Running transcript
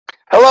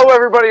Hello,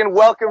 everybody, and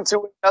welcome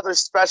to another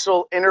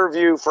special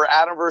interview for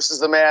Adam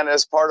versus the Man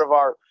as part of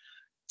our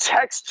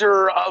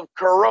Texture of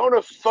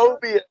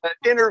Coronaphobia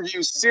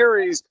interview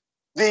series,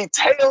 the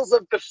Tales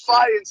of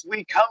Defiance.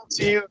 We come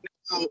to you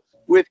now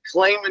with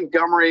Clay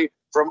Montgomery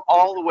from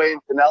all the way in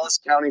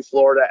Pinellas County,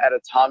 Florida at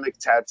Atomic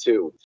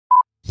Tattoo.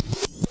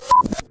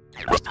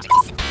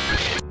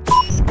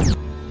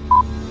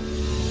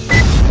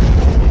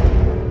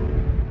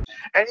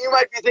 And you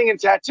might be thinking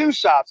tattoo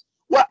shops.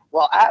 What?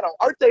 Well, Adam,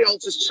 aren't they all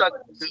just shut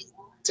down?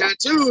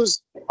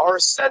 Tattoos are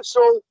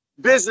essential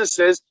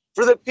businesses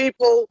for the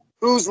people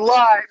whose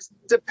lives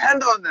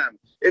depend on them.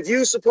 If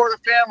you support a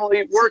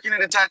family working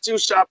at a tattoo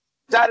shop,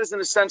 that is an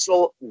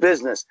essential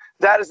business.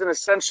 That is an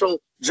essential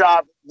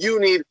job you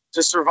need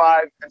to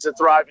survive and to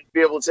thrive and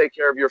be able to take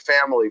care of your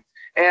family.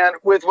 And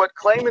with what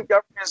Clay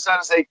Montgomery has done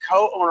as a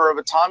co-owner of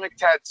Atomic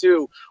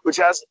Tattoo, which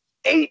has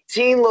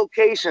 18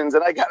 locations,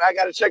 and I got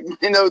to check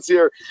my notes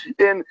here,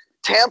 in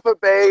Tampa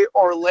Bay,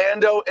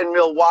 Orlando, and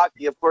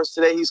Milwaukee. Of course,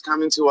 today he's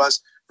coming to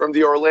us from the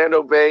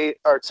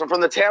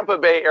from the Tampa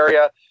Bay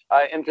area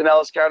in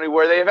Pinellas County,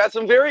 where they have had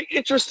some very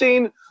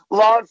interesting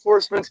law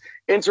enforcement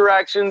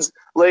interactions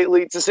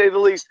lately, to say the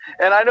least.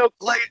 And I know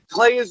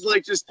Clay is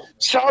like just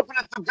chomping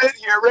at the bit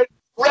here,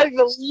 ready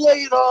to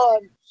lay it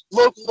on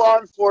local law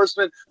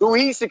enforcement, who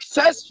he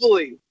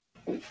successfully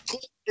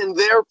put in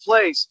their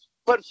place.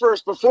 But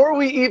first, before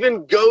we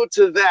even go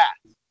to that,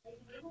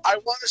 I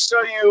want to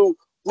show you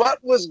what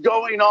was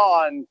going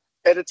on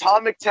at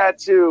Atomic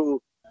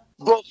Tattoo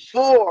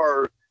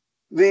before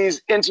these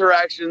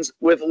interactions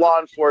with law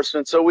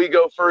enforcement. So we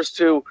go first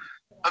to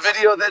a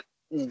video that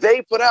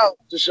they put out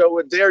to show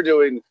what they're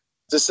doing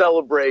to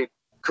celebrate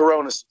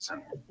Corona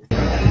season.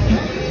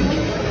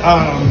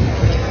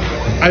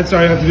 I'm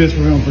sorry, I have to do this for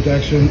my own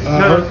protection.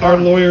 Our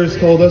lawyers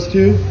told us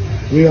to.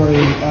 We are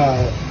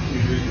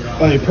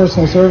a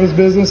personal service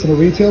business and a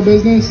retail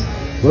business.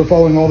 We're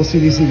following all the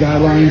CDC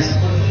guidelines.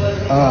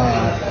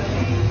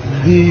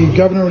 The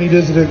governor, when he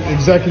did the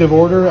executive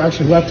order,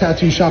 actually left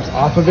tattoo shops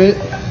off of it.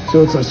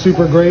 So it's a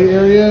super gray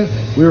area.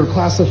 We were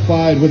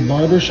classified with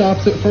barber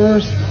shops at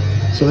first.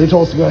 So they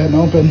told us to go ahead and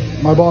open.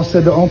 My boss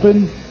said to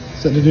open,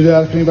 said to do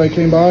that if anybody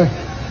came by.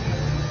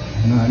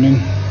 You know what I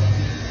mean?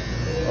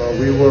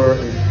 We were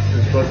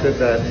instructed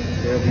that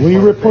we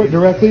report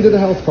directly to the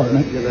health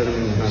department.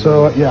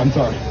 So yeah, I'm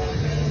sorry.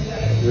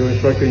 We were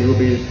instructed you will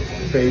be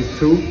phase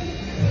 2.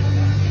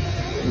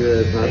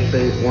 It's not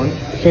phase 1.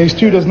 Phase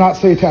 2 does not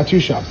say tattoo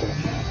shops in it.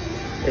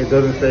 It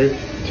doesn't say.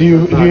 Do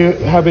you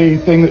have a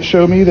thing that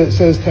show me that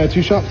says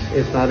tattoo shops?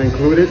 It's not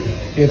included.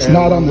 It's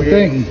not on the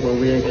thing. When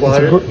we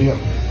inquired, yeah.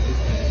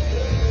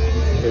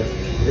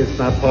 It's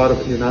not part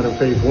of. You're not in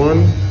phase 1.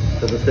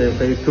 It doesn't say in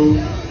phase 2.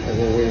 And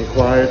when we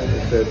inquired,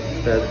 it said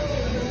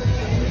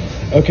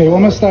that. Okay, well,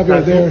 I'm gonna stop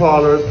right there.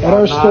 At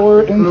our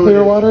store in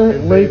Clearwater,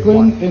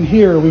 Lakeland, and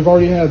here, we've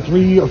already had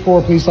 3 or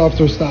 4 police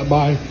officers stop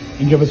by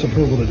and give us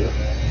approval to do it.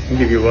 And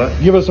give you what?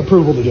 Give us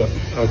approval to do it.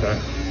 Okay.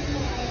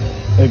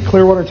 At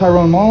Clearwater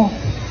Tyrone Mall,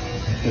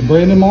 at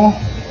Brandon Mall,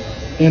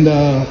 and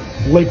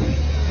Lakeland.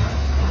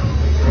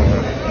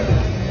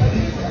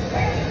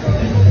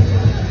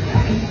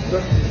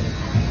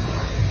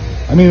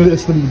 I mean,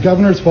 it's the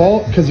governor's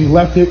fault because he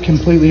left it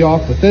completely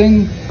off the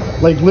thing.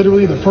 Like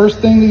literally the first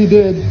thing that he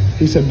did,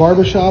 he said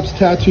barber shops,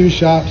 tattoo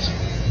shops.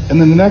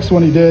 And then the next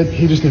one he did,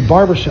 he just did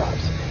barber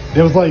shops.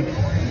 It was like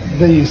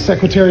the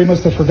secretary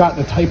must have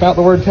forgotten to type out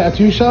the word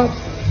tattoo shops,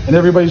 and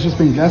everybody's just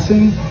been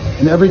guessing.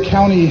 And every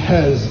county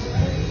has,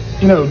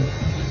 you know,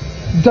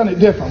 done it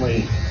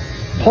differently.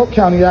 Polk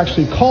County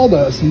actually called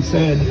us and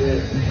said,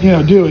 you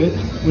know, do it.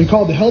 We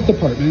called the health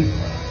department.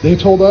 They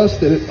told us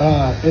that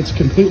it's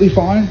completely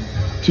fine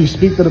to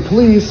speak to the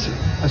police.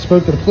 I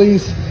spoke to the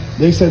police.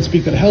 They said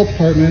speak to the health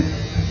department.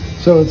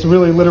 So it's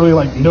really literally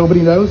like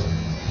nobody knows.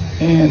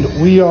 And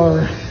we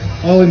are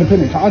all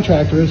independent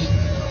contractors.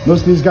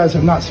 Most of these guys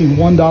have not seen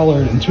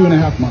 $1 in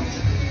 2.5 months.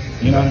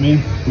 You know what I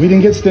mean? We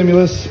didn't get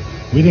stimulus.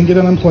 We didn't get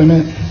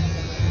unemployment.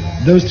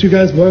 Those 2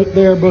 guys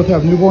both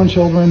have newborn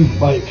children.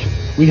 Like,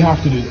 we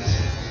have to do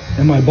this.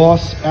 And my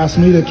boss asked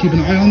me to keep an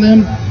eye on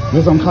them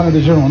because I'm kind of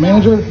the general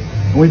manager.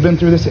 And we've been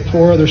through this at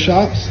 4 other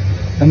shops,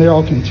 and they're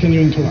all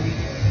continuing to run.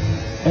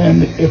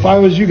 And if I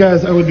was you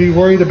guys, I would be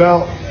worried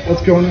about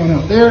what's going on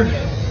out there.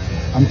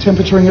 I'm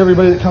temperaturing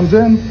everybody that comes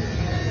in,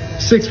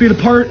 6 feet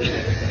apart.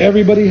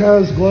 Everybody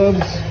has gloves,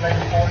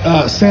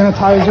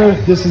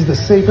 sanitizer. This is the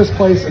safest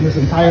place in this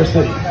entire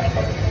city.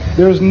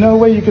 There's no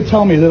way you could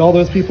tell me that all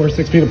those people are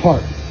 6 feet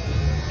apart.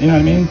 You know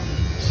what I mean?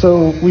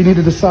 So we need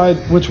to decide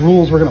which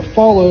rules we're gonna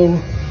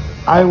follow.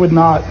 I would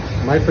not.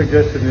 My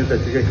suggestion is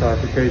that you get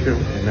clarification,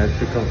 and that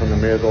should come from the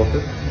mayor's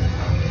office.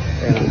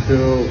 And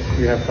until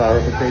we have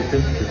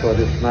clarification, because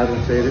it's not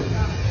instated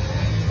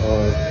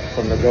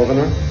from the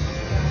governor,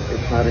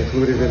 it's not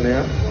included in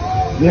there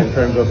in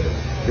terms of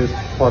this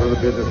part of the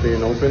business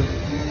being open.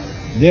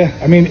 Yeah,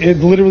 I mean, it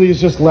literally is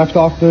just left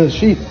off the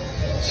sheet.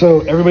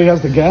 So everybody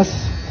has to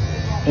guess.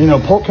 And, you know,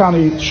 Polk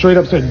County straight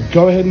up said,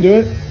 go ahead and do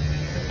it.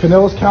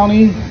 Pinellas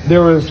County,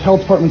 there was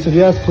health department said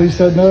yes, police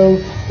said no.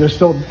 They're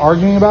still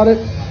arguing about it.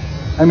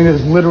 I mean, it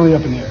is literally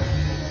up in the air,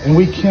 and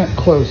we can't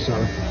close,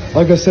 sir.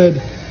 Like I said,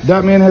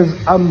 that man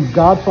I'm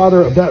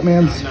godfather of that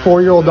man's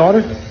 4-year-old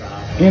daughter.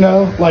 You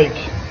know, like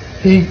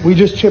we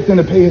just chipped in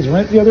to pay his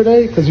rent the other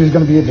day because he was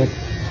going to be evicted.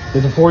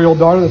 There's a 4-year-old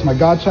daughter that's my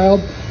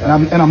godchild, and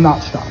I'm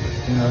not stopping.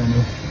 You know what I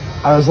mean?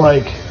 I was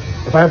like,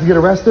 if I have to get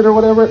arrested or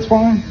whatever, it's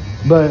fine,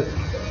 but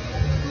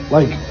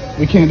like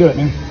we can't do it,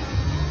 man.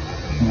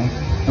 You know?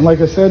 And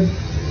like I said,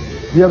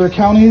 the other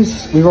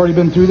counties, we've already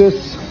been through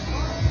this,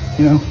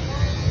 you know.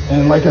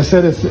 And like I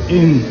said,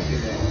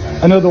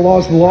 I know the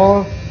law's the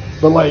law,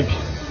 but like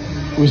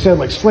we said,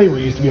 like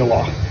slavery used to be a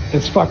law.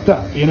 It's fucked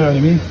up, you know what I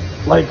mean?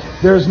 Like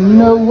there's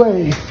no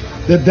way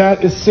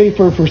that is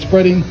safer for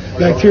spreading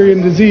bacteria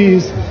and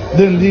disease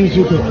than these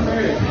two people.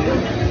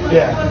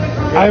 Yeah,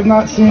 I have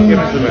not seen.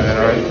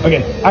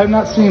 Okay, I have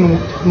not seen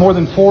more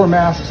than 4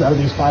 masks out of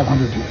these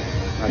 500 people.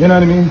 You know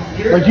what I mean?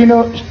 Like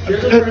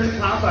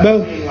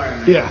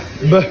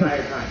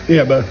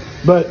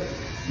but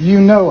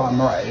you know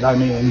I'm right. I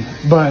mean,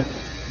 but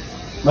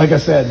like I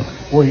said,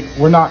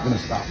 we're not going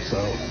to stop. So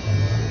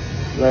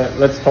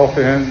let's talk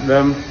to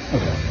them.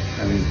 Okay.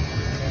 I mean,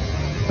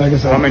 like I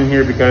said, I'm in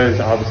here because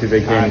obviously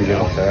they came to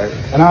get us, right?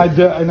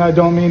 And I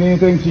don't mean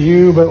anything to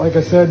you, but like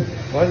I said,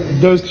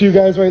 those 2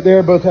 guys right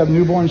there both have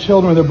newborn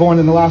children. They're born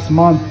in the last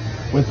month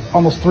with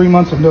almost 3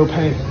 months of no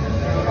pay.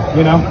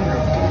 You know.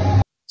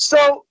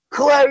 So,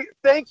 Clay,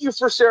 thank you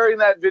for sharing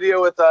that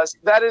video with us.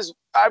 That is,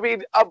 I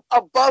mean,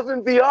 above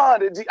and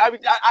beyond. I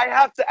mean, I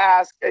have to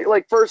ask,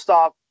 like, first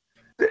off,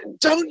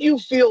 don't you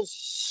feel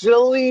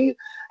silly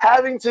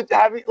having,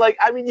 like,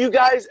 I mean, you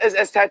guys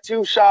as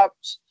tattoo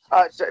shops,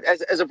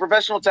 as a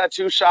professional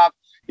tattoo shop,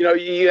 you know,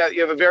 you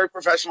have a very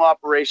professional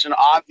operation,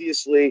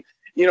 obviously,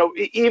 you know,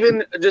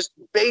 even just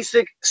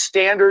basic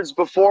standards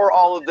before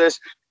all of this,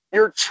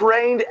 you're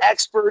trained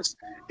experts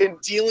in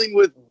dealing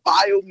with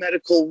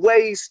biomedical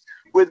waste,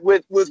 with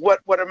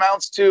what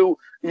amounts to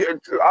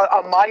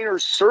a minor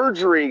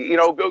surgery, you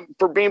know,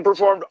 for being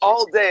performed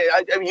all day.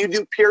 I mean, you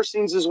do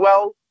piercings as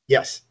well?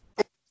 Yes.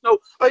 So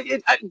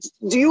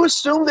do you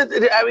assume that,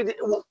 I mean,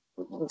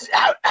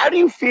 how do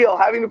you feel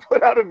having to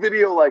put out a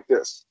video like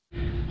this?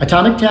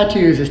 Atomic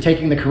Tattoos is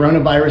taking the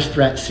coronavirus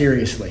threat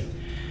seriously.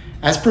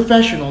 As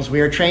professionals, we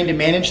are trained to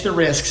manage the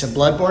risks of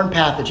bloodborne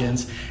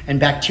pathogens and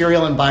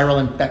bacterial and viral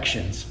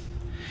infections.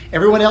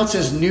 Everyone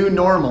else's new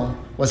normal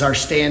was our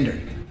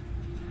standard.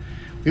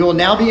 We will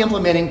now be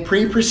implementing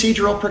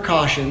pre-procedural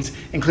precautions,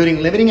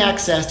 including limiting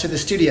access to the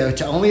studio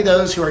to only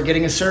those who are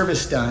getting a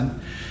service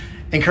done,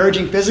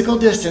 encouraging physical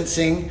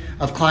distancing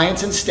of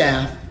clients and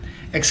staff,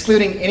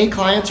 excluding any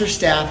clients or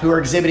staff who are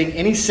exhibiting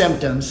any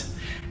symptoms,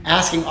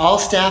 asking all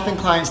staff and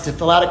clients to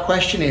fill out a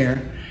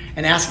questionnaire,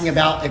 and asking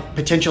about a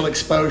potential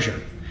exposure,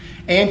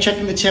 and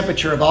checking the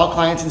temperature of all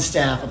clients and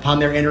staff upon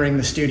their entering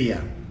the studio.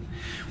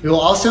 We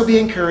will also be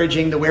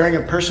encouraging the wearing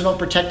of personal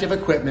protective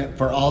equipment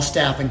for all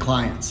staff and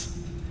clients.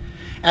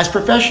 As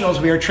professionals,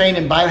 we are trained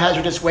in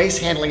biohazardous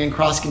waste handling and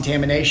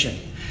cross-contamination.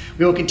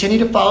 We will continue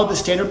to follow the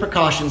standard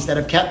precautions that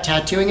have kept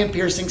tattooing and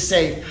piercing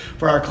safe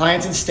for our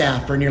clients and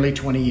staff for nearly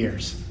 20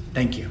 years.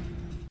 Thank you.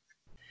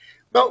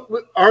 Well,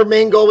 our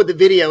main goal with the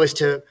video is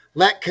to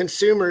let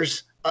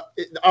consumers,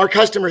 our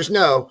customers,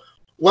 know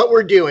what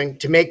we're doing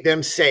to make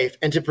them safe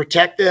and to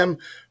protect them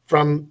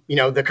from, you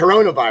know, the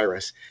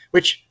coronavirus,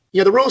 which,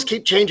 you know, the rules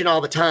keep changing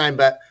all the time,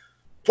 but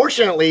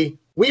fortunately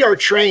we are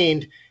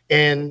trained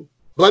in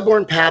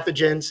bloodborne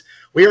pathogens.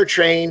 We are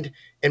trained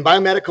in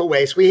biomedical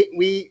waste.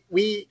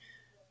 We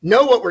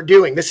know what we're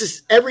doing. This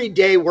is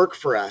everyday work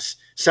for us.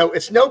 So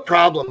it's no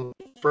problem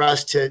for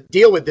us to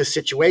deal with this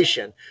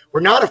situation.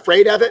 We're not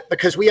afraid of it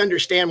because we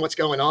understand what's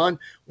going on.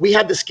 We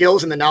have the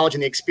skills and the knowledge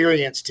and the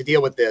experience to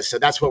deal with this. So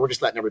that's what we're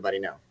just letting everybody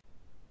know.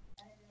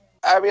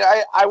 I mean,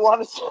 I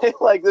want to say,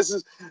 like, this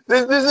is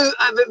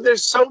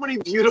there's so many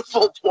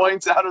beautiful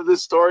points out of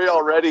this story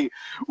already.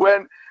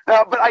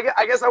 But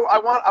I guess I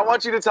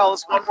want you to tell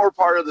us one more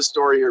part of the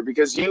story here,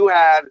 because you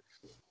had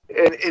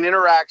an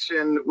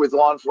interaction with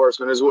law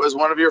enforcement as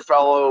one of your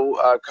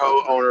fellow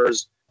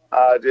co-owners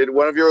did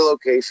one of your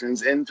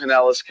locations in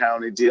Pinellas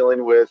County,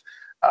 dealing with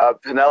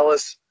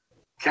Pinellas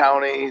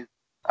County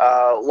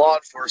law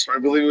enforcement.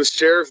 I believe it was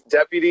sheriff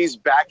deputies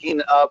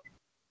backing up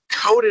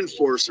code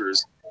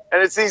enforcers.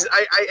 And it's these,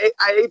 I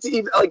hate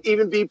to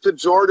even be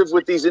pejorative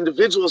with these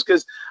individuals,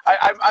 because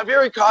I'm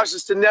very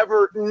cautious to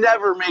never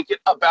make it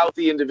about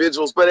the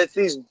individuals, but it's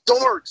these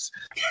dorks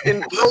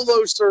in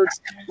polo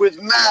shirts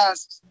with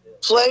masks,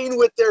 playing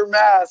with their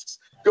masks.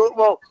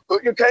 Well,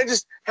 you kind of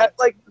just have,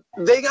 like,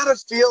 they got to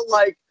feel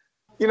like,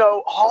 you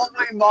know,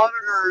 hallway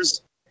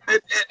monitors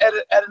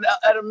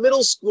at a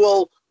middle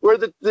school where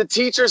the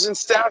teachers and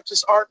staff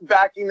just aren't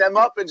backing them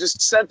up and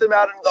just sent them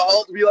out into the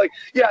hall to be like,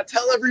 yeah,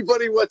 tell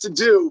everybody what to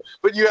do,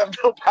 but you have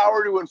no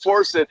power to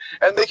enforce it.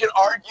 And they can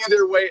argue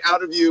their way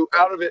out of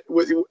it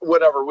with you,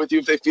 whatever, with you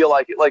if they feel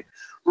like it. Like,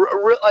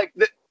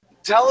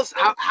 tell us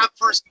how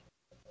first,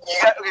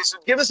 okay, so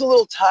give us a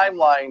little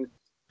timeline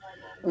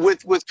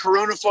with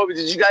coronaphobia?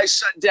 Did you guys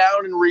shut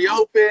down and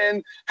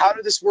reopen? How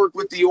did this work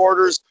with the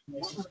orders?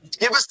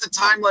 Give us the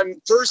timeline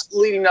first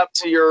leading up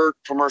to your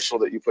commercial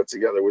that you put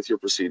together with your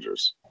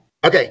procedures.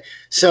 Okay,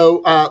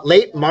 so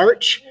late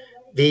March,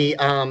 the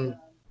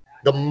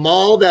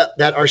mall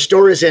that our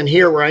store is in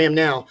here, where I am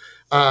now,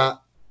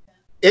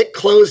 it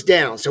closed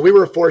down. So we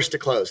were forced to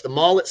close. The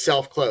mall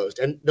itself closed,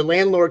 and the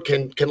landlord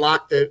can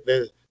lock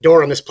the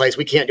door on this place.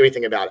 We can't do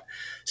anything about it.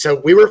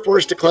 So we were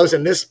forced to close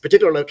in this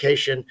particular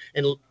location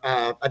in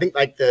I think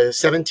like the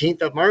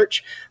 17th of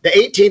March. The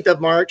 18th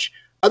of March,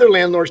 other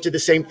landlords did the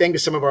same thing to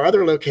some of our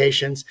other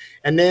locations.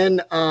 And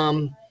then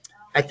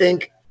I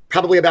think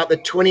probably about the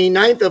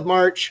 29th of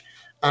March,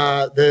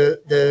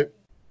 the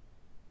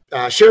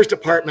Sheriff's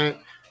Department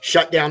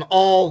shut down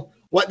all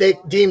what they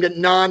deemed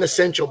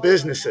non-essential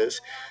businesses.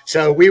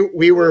 So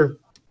we were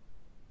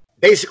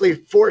basically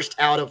forced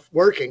out of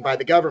working by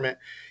the government,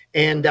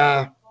 and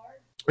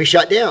we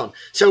shut down.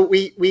 So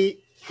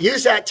we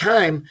used that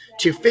time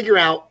to figure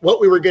out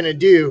what we were going to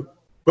do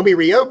when we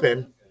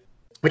reopen,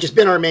 which has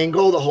been our main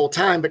goal the whole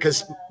time,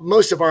 because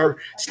most of our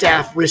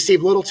staff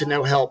receive little to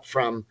no help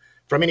from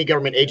any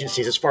government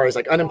agencies as far as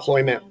like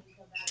unemployment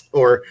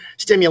or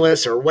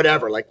stimulus or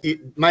whatever. Like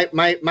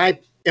my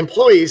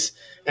employees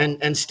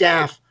and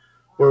staff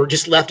were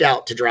just left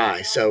out to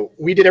dry. So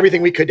we did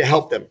everything we could to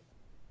help them.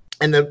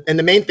 And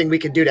the main thing we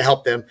could do to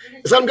help them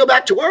is let them go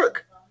back to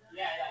work.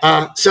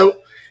 So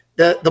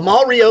the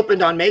mall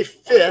reopened on May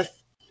 5th,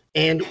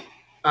 and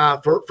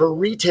for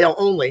retail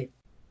only.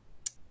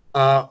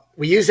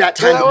 We use that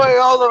time. So, wait,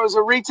 hold on. It was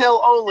a retail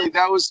only.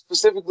 That was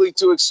specifically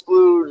to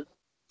exclude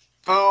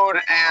food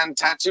and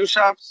tattoo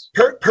shops?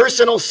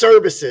 Personal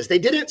services. They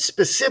didn't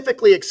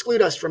specifically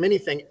exclude us from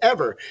anything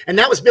ever. And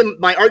that was been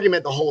my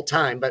argument the whole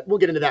time, but we'll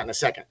get into that in a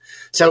second.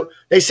 So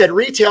they said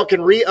retail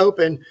can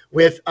reopen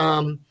with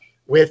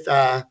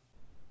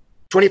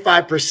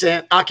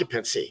 25%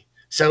 occupancy.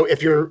 So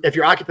if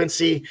your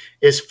occupancy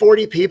is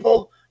 40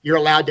 people, you're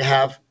allowed to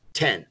have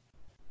 10.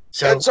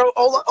 So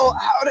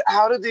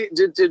how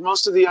did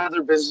most of the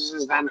other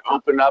businesses then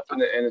open up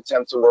and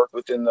attempt to work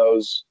within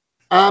those?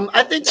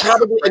 I think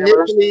probably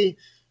initially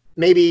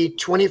maybe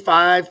 20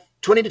 to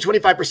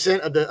 25%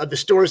 of the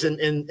stores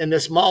in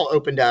this mall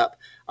opened up,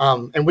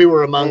 and we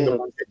were among the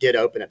ones that did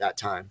open at that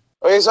time.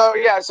 Okay, so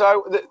yeah,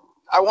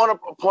 I want to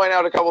point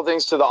out a couple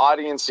things to the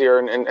audience here,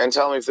 and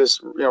tell me if this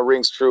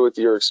rings true with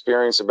your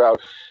experience about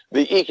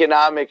the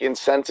economic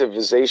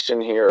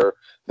incentivization here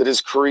that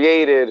is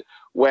created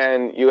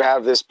when you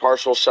have this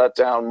partial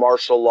shutdown,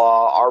 martial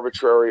law,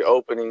 arbitrary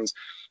openings.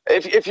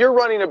 If you're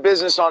running a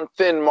business on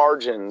thin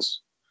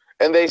margins,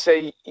 and they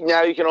say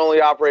now you can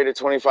only operate at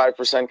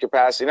 25%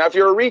 capacity. Now, if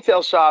you're a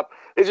retail shop,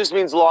 it just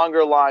means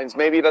longer lines.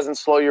 Maybe it doesn't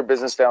slow your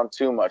business down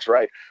too much,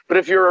 right? But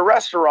if you're a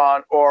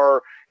restaurant,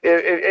 or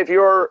if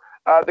you're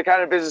the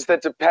kind of business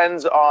that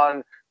depends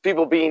on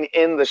people being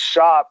in the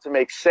shop to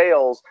make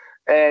sales,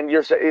 and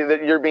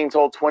you're being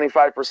told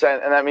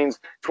 25%, and that means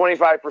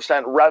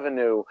 25%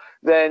 revenue,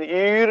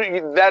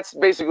 then that's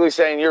basically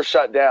saying you're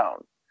shut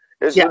down.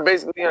 It's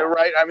basically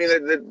right. I mean,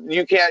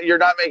 you're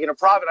not making a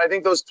profit. I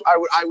think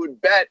I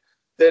would bet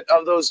that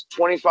of those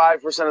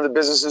 25% of the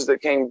businesses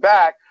that came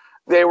back,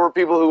 they were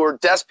people who were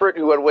desperate,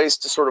 who had ways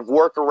to sort of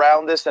work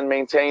around this and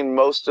maintain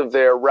most of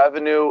their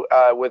revenue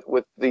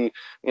with the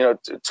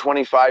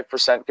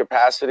 25%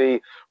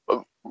 capacity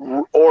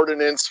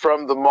ordinance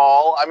from the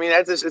mall. I mean,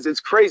 it's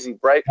crazy,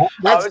 right?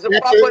 But the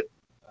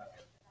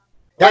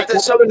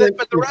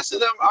rest of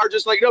them are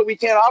just like, no, we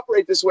can't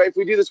operate this way. If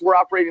we do this, we're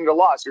operating at a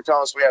loss. You're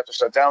telling us we have to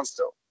shut down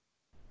still.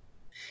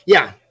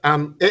 Yeah,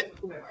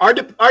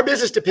 our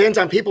business depends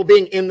on people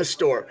being in the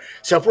store.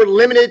 So if we're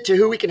limited to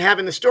who we can have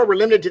in the store, we're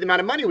limited to the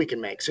amount of money we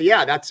can make. So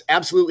yeah, that's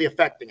absolutely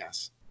affecting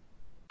us.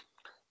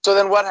 So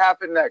then what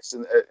happened next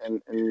with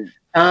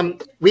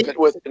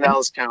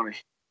Pinellas County?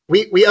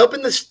 We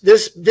opened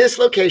this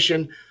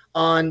location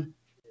on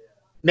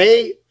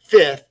May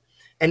 5th,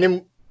 and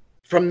then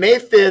from May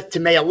 5th to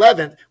May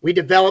 11th, we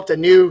developed a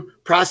new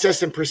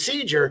process and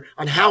procedure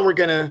on how we're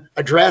going to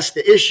address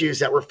the issues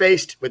that we're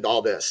faced with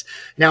all this.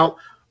 Now,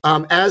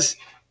 as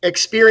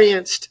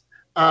experienced,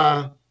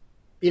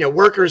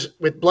 workers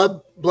with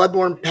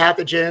bloodborne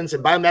pathogens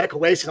and biomedical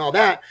waste and all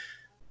that,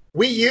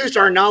 we used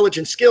our knowledge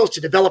and skills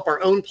to develop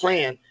our own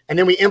plan, and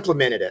then we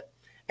implemented it.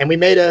 And we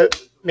made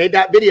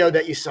that video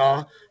that you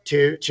saw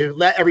to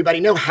let everybody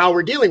know how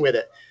we're dealing with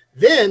it.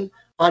 Then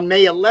on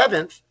May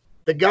 11th,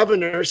 the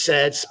governor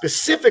said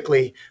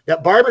specifically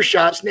that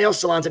barbershops, nail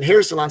salons, and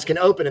hair salons can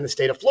open in the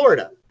state of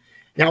Florida.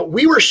 Now,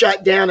 we were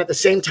shut down at the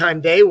same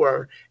time they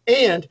were,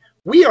 and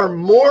we are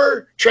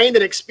more trained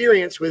and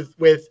experienced with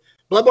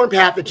bloodborne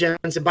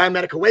pathogens and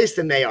biomedical waste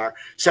than they are.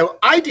 So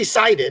I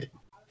decided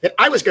that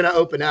I was going to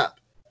open up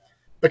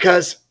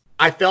because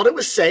I felt it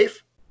was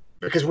safe,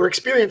 because we're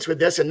experienced with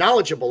this and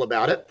knowledgeable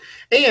about it,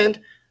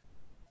 and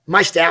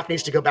my staff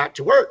needs to go back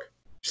to work.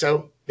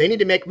 So they need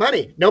to make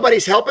money.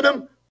 Nobody's helping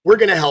them. We're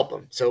going to help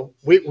them. So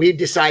we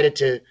decided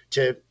to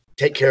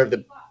take care of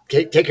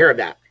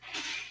that.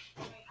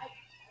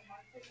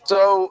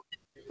 So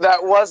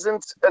that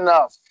wasn't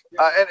enough.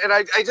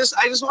 I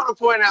just want to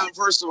point out,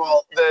 first of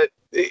all, that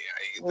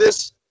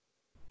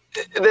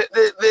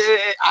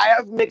I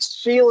have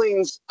mixed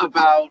feelings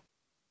about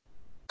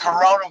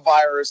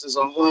coronavirus as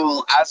a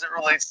whole as it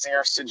relates to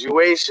your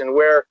situation,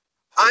 where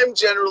I'm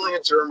generally a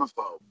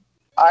germaphobe.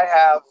 I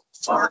have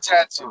 4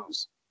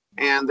 tattoos,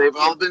 and they've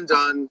all been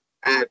done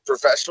at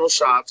professional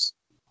shops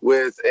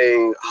with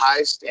a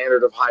high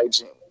standard of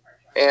hygiene.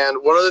 And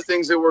one of the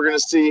things that we're going to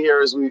see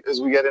here as we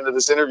get into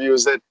this interview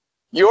is that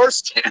your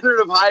standard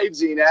of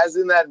hygiene, as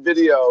in that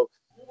video,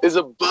 is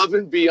above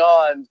and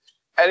beyond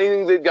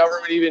anything that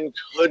government even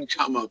could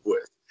come up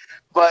with.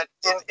 But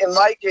in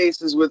my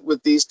cases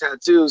with these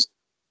tattoos,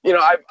 you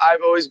know,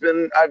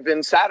 I've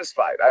been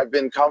satisfied. I've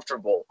been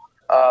comfortable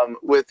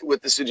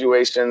with the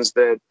situations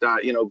that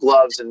you know,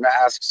 gloves and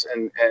masks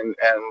and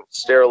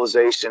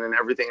sterilization and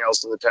everything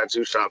else in the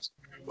tattoo shops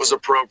was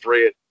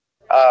appropriate.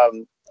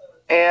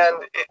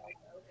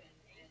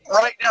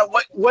 Right now,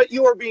 what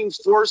you are being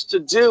forced to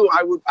do,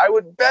 I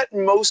would bet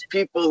most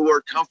people who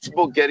are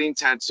comfortable getting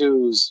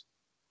tattoos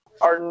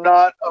are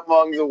not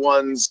among the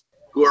ones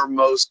who are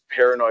most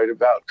paranoid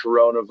about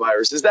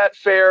coronavirus. Is that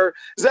fair?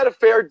 Is that a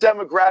fair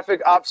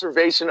demographic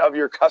observation of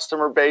your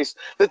customer base,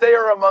 that they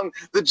are among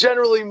the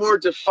generally more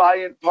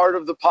defiant part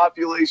of the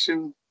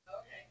population?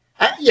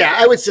 Yeah,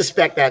 I would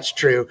suspect that's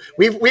true.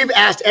 We've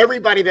asked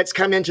everybody that's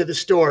come into the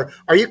store,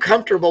 are you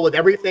comfortable with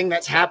everything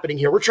that's happening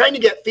here? We're trying to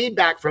get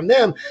feedback from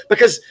them,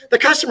 because the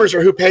customers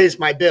are who pays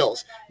my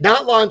bills,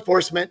 not law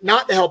enforcement,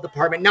 not the health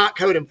department, not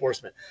code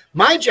enforcement.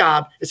 My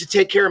job is to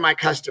take care of my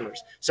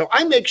customers. So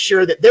I make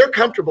sure that they're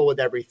comfortable with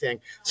everything.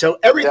 So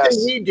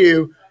everything we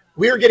do,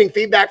 we're getting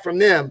feedback from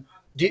them.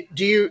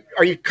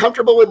 Are you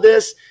comfortable with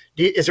this?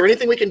 Is there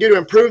anything we can do to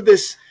improve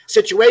this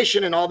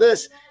situation and all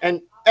this?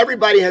 And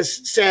everybody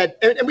has said,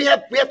 and we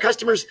have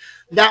customers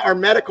that are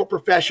medical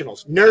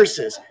professionals,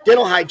 nurses,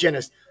 dental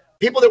hygienists,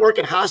 people that work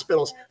in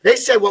hospitals. They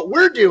said what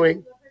we're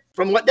doing,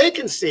 from what they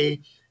can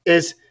see,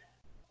 is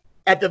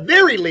at the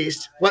very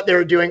least what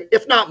they're doing,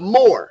 if not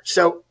more.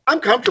 So I'm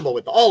comfortable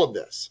with all of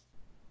this.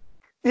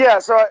 Yeah,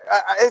 so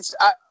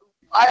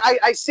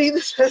I see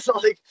this as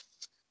like,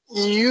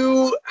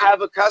 you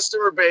have a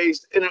customer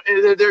base, and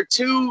there are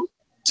two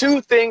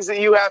things that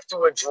you have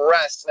to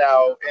address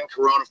now in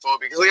coronaphobia.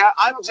 Because like,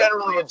 I'm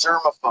generally a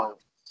germaphobe.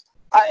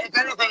 If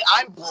anything,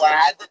 I'm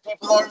glad that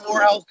people are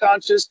more health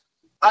conscious.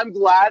 I'm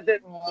glad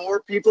that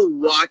more people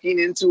walking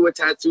into a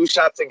tattoo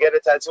shop to get a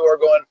tattoo are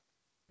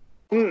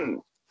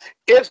going,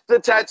 if the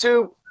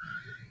tattoo,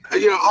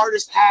 you know,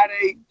 artist had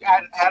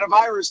a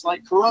virus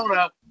like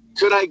corona,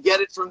 could I get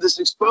it from this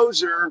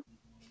exposure?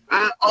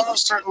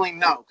 Almost certainly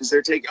no, because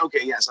they're taking,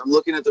 okay, yes, I'm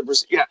looking at the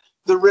risk. Yeah,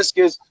 the risk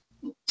is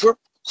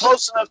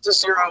close enough to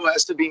zero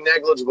as to be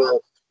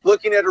negligible.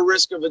 Looking at a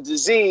risk of a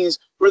disease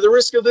where the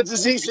risk of the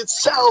disease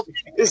itself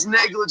is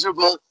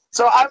negligible.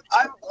 So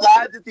I'm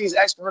glad that these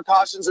extra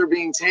precautions are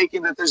being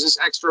taken, that there's this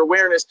extra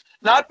awareness,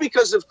 not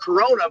because of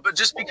corona, but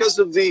just because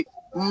of the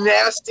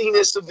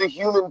nastiness of the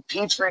human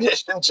petri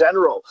dish in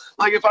general.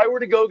 Like, if I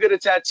were to go get a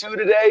tattoo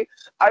today,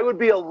 I would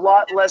be a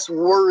lot less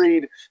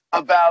worried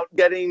about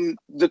getting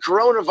the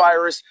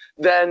coronavirus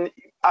than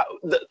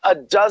a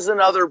dozen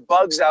other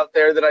bugs out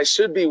there that I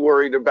should be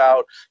worried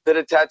about that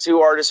a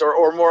tattoo artist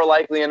or more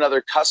likely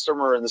another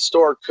customer in the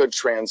store could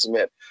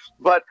transmit.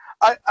 But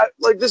I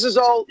like, this is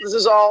all,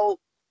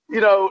 you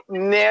know,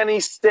 nanny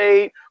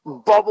state,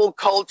 bubble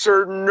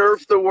culture,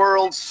 nerf the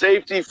world,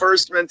 safety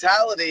first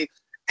mentality.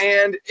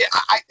 And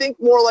I think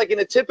more like in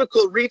a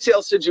typical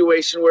retail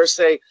situation where,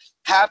 say,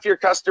 half your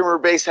customer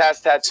base has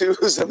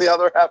tattoos and the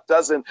other half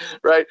doesn't,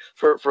 right?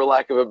 For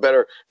lack of a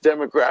better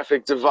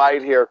demographic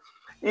divide here.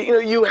 You know,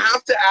 you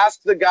have to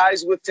ask the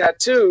guys with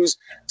tattoos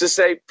to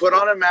say, put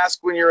on a mask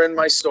when you're in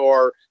my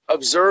store,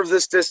 observe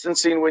this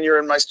distancing when you're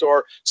in my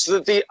store, so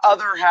that the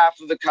other half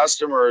of the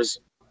customers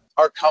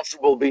are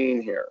comfortable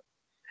being here.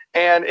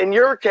 And in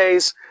your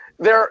case,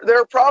 there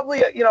are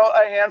probably, you know,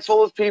 a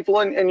handful of people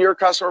in your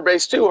customer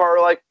base too who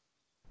are like,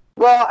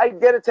 well, I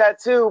get a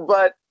tattoo,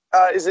 but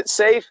is it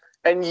safe?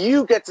 And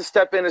you get to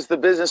step in as the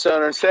business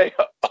owner and say,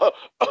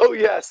 oh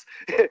yes.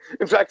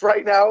 In fact,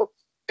 right now,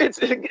 it's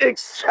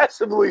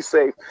excessively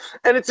safe.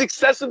 And it's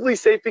excessively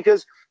safe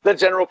because the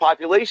general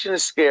population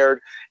is scared.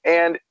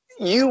 And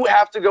you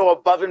have to go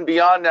above and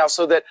beyond now,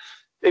 so that,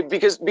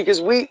 because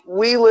we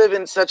live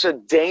in such a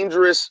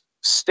dangerous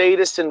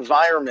statist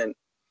environment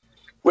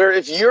where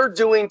if you're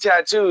doing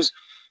tattoos,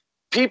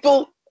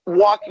 people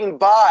walking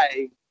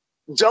by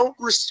don't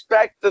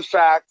respect the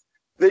fact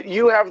that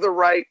you have the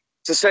right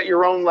to set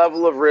your own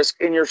level of risk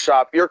in your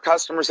shop. Your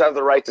customers have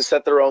the right to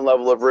set their own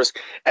level of risk.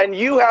 And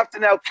you have to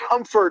now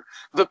comfort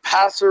the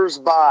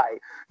passers-by.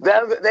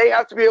 They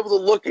have to be able to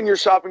look in your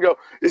shop and go,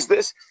 is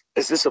this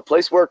a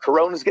place where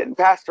corona is getting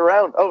passed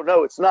around? Oh,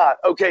 no, it's not.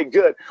 Okay,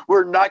 good.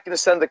 We're not going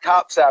to send the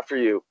cops after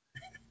you.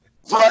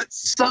 But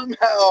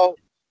somehow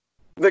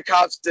the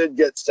cops did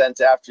get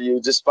sent after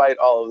you despite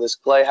all of this.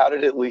 Clay, how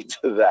did it lead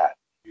to that?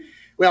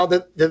 Well,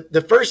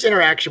 the first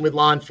interaction with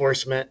law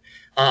enforcement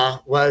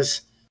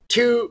was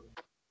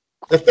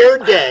the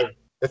third day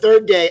The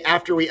third day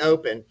after we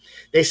opened,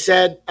 they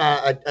said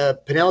a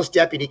Pinellas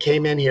deputy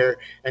came in here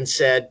and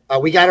said,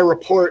 we got a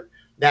report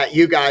that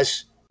you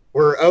guys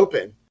were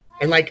open.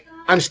 And like,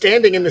 I'm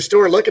standing in the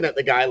store looking at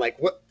the guy like,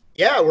 what?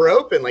 Yeah, we're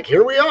open. Like,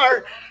 here we are.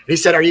 And he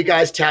said, are you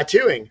guys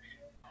tattooing?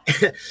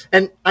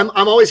 And I'm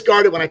always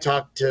guarded when I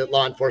talk to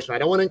law enforcement. I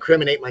don't want to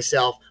incriminate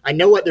myself. I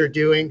know what they're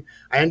doing.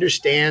 I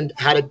understand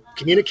how to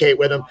communicate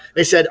with them.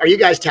 They said, are you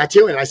guys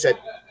tattooing? And I said,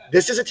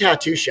 this is a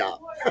tattoo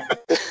shop.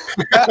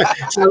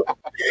 So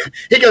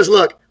he goes,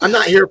 look, I'm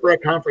not here for a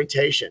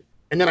confrontation.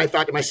 And then I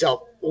thought to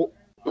myself, well,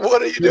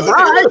 what are you doing?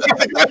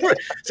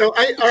 So all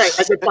right.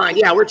 I said, fine.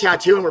 Yeah, we're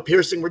tattooing, we're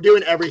piercing, we're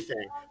doing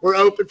everything. We're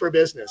open for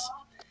business.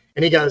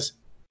 And he goes,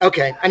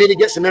 okay, I need to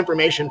get some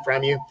information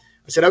from you.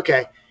 I said,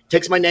 okay.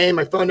 Takes my name,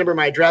 my phone number,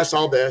 my address,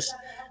 all this.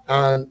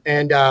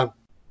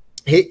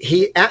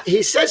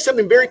 He said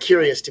something very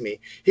curious to me.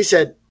 He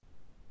said,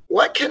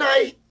 what can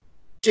I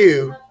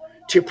do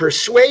to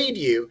persuade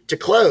you to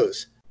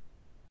close?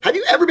 Have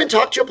you ever been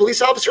talked to a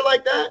police officer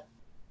like that?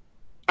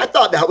 I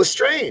thought that was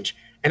strange.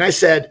 And I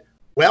said,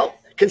 well,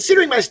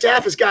 considering my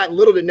staff has gotten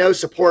little to no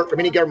support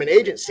from any government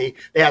agency,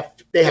 they have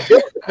bills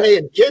to pay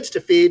and kids to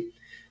feed.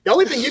 The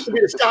only thing you can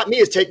do to stop me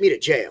is take me to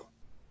jail.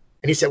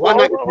 And he said, well,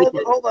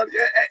 hold on.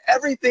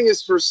 Everything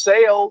is for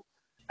sale.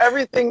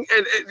 Everything.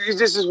 And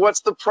this is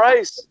what's the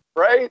price,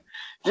 right?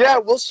 Yeah,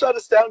 we'll shut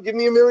us down. Give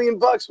me $1 million.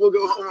 We'll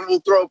go home and we'll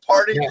throw a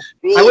party.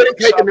 Yeah. I wouldn't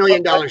take $1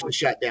 million to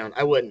shut down.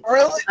 I wouldn't.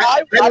 Really?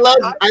 I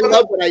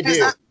love what I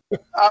do.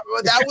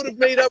 That would have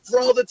made up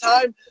for all the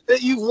time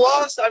that you've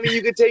lost. I mean,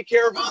 you could take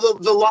care of all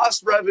the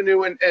lost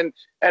revenue and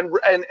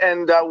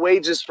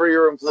wages for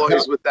your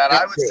employees with that.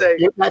 I would say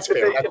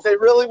if they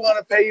really want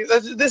to pay you,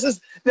 this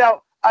is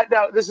now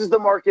this is the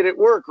market at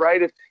work,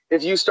 right?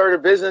 If you start a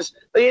business,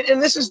 and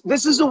this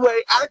is a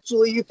way.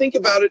 Actually, you think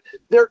about it,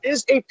 there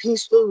is a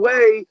peaceful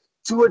way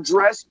to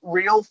address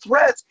real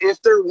threats.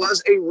 If there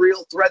was a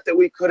real threat that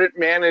we couldn't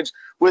manage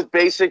with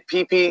basic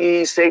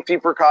PPE, safety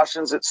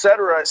precautions,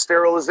 etc.,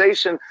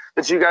 sterilization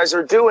that you guys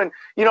are doing,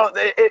 and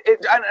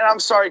I'm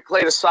sorry,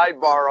 Clay, to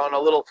sidebar on a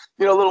little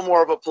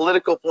more of a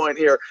political point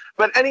here,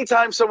 but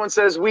anytime someone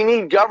says we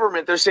need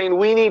government, they're saying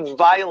we need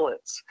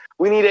violence.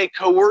 We need a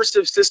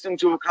coercive system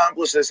to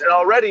accomplish this. And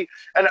already,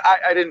 and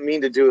I didn't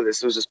mean to do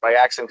this. It was just by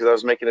accident because I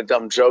was making a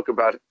dumb joke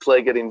about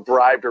Clay getting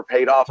bribed or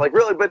paid off. Like,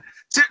 really, but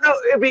no,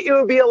 it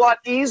would be a lot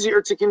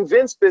easier to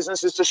convince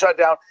businesses to shut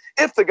down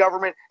if the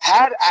government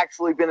had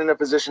actually been in a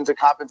position to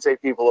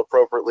compensate people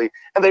appropriately.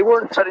 And they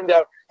weren't shutting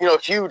down,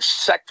 huge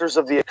sectors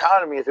of the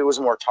economy. If it was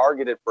more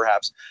targeted,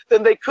 perhaps,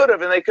 then they could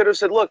have. And they could have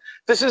said, look,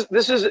 this is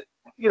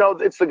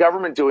it's the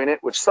government doing it,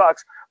 which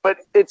sucks, but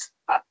it's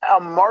a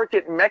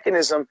market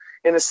mechanism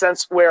in a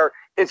sense where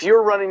if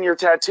you're running your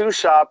tattoo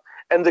shop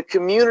and the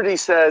community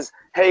says,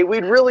 hey,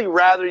 we'd really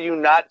rather you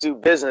not do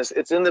business,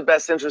 it's in the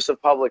best interest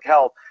of public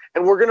health,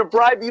 and we're going to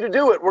bribe you to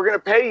do it. We're going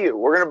to pay you.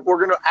 We're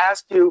going to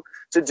ask you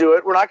to do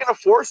it. We're not going to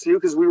force you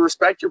because we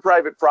respect your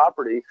private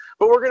property,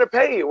 but we're going to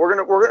pay you. We're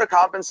going to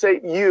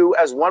compensate you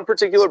as one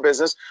particular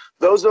business.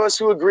 Those of us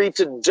who agree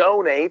to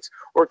donate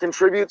or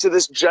contribute to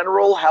this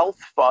general health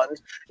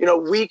fund,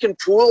 we can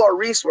pool our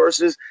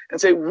resources and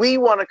say we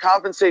want to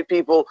compensate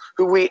people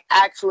who we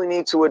actually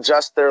need to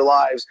adjust their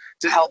lives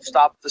to help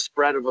stop the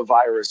spread of a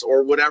virus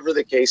or whatever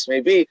the case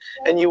may be.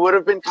 And you would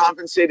have been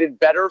compensated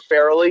better,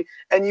 fairly,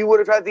 and you would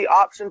have had the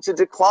option to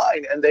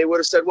decline. And they would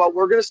have said, well,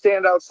 we're going to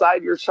stand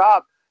outside your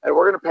shop and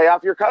we're going to pay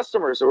off your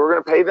customers, or we're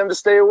going to pay them to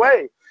stay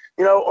away,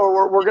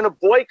 or we're going to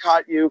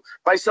boycott you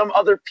by some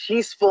other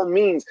peaceful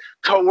means.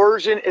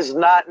 Coercion is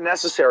not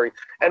necessary.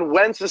 And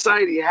when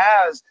society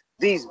has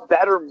these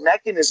better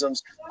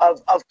mechanisms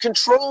of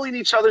controlling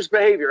each other's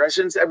behavior, I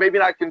shouldn't say, maybe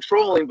not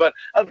controlling, but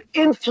of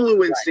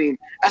influencing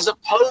as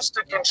opposed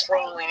to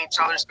controlling each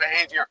other's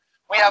behavior,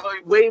 we have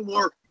a way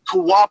more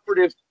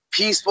cooperative,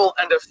 peaceful,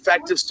 and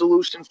effective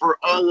solution for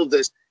all of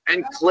this.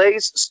 And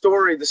Clay's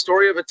story, the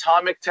story of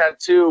Atomic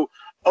Tattoo,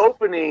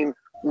 opening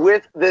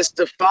with this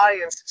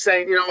defiance,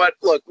 saying, you know what,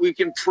 look, we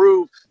can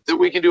prove that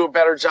we can do a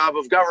better job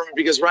of government,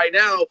 because right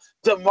now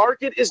the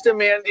market is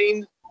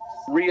demanding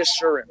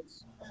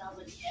reassurance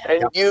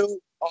and you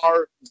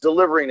are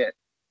delivering it.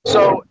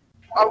 So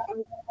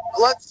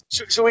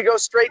should we go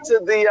straight to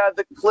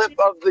the clip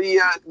of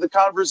the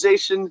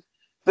conversation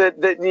that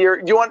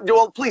you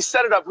want, please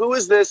set it up. Who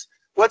is this?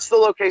 What's the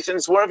location?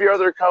 It's one of your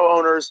other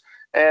co-owners.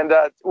 And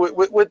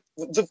with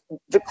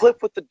the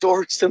clip with the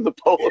dorks and the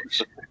polo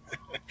shirt.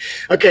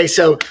 Okay,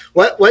 so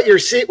what you're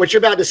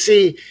about to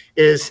see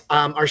is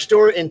our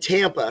store in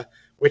Tampa,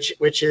 which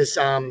is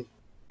in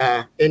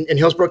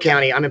Hillsborough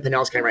County. I'm in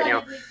Pinellas County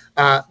right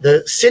now.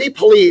 The city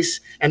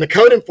police and the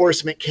code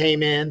enforcement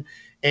came in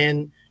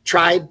and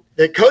tried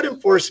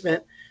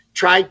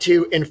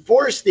to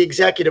enforce the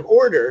executive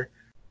order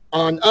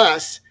on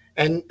us,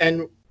 and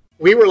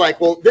we were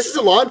like, well, this is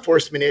a law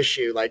enforcement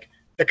issue. Like,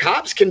 the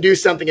cops can do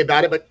something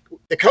about it, but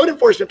the code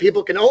enforcement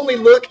people can only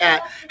look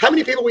at how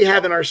many people we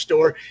have in our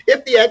store,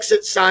 if the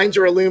exit signs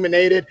are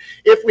illuminated,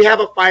 if we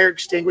have a fire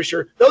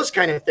extinguisher, those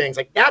kind of things.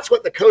 Like, that's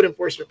what the code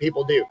enforcement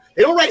people do.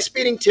 They don't write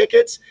speeding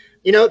tickets.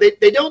 You know,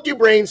 they don't do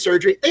brain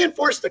surgery. They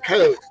enforce the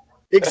code.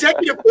 The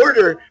executive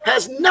order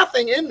has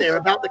nothing in there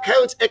about the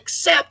codes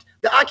except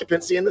the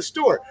occupancy in the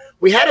store.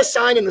 We had a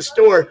sign in the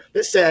store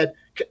that said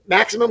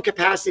maximum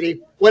capacity,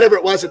 whatever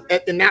it was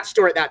in that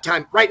store at that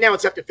time. Right now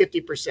it's up to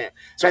 50%.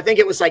 So I think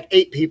it was like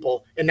 8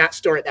 people in that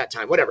store at that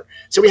time, whatever.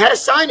 So we had a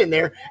sign in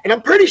there, and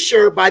I'm pretty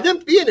sure by them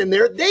being in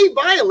there, they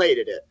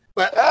violated it.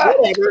 But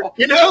whatever,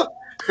 you know,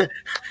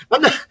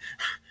 I'm not,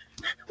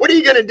 what are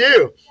you going to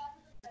do?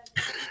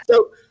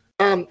 So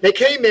they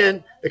came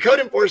in, the code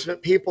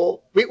enforcement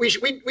people, we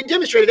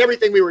demonstrated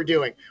everything we were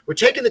doing. We're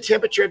taking the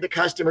temperature of the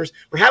customers.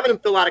 We're having them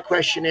fill out a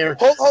questionnaire.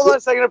 Hold on a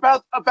second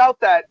about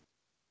that.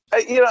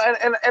 You know,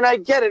 and I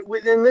get it.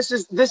 And this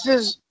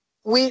is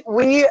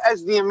we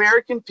as the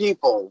American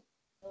people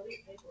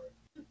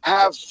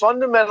have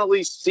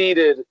fundamentally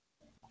ceded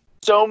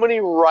so many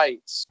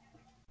rights,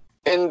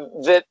 and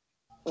that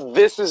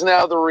this is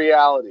now the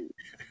reality.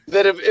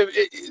 That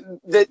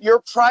that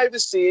your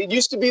privacy, it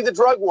used to be the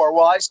drug war.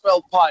 Well, I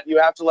smelled pot. You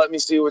have to let me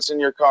see what's in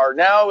your car.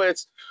 Now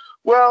it's,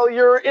 well,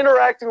 you're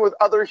interacting with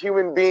other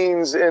human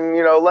beings in,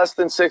 you know, less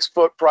than 6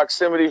 foot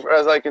proximity,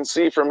 as I can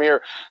see from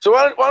here. So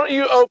why don't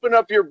you open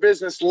up your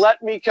business?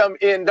 Let me come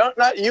in.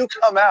 Not you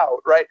come out,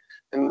 right?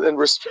 And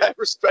respect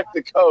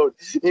the code,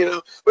 you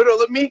know. But no,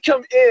 let me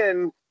come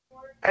in,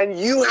 and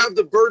you have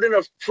the burden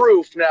of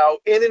proof now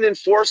in an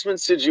enforcement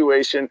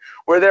situation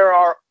where there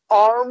are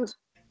armed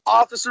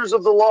officers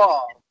of the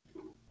law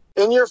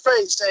in your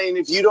face saying,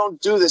 if you don't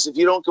do this, if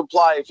you don't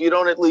comply, if you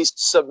don't at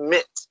least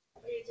submit,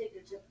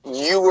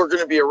 you were going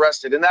to be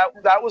arrested. And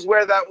that was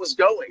where that was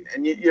going.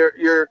 And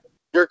your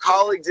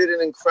colleague did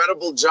an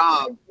incredible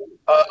job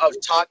of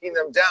talking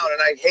them down.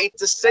 And I hate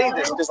to say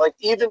this, because like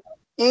even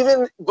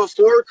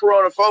before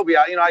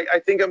coronaphobia, you know, I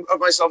think of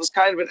myself as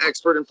kind of an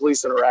expert in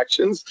police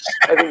interactions.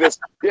 I think that's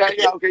yeah,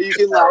 okay, you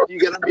can laugh. You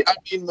gotta be, I'm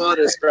being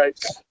modest, right?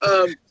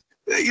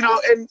 You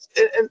know, and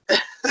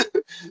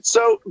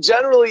so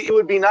generally it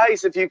would be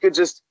nice if you could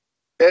just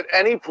at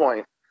any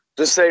point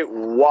just say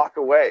walk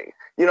away.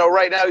 You know,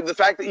 right now the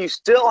fact that you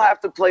still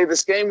have to play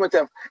this game with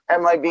them,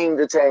 am I being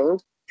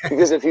detained?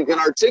 Because if you can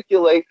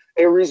articulate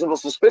a reasonable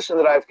suspicion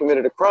that I've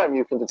committed a crime,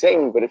 you can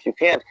detain me. But if you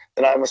can't,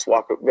 then I must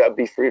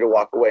be free to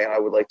walk away, and I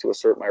would like to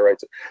assert my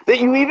rights. That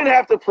you even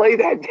have to play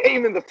that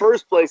game in the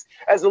first place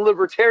as a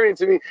libertarian,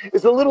 to me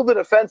is a little bit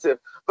offensive.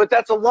 But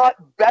that's a lot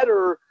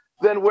better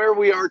than where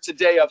we are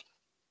today of,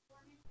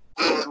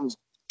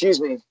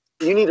 excuse me,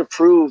 you need to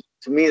prove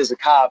to me as a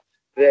cop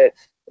that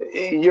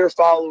you're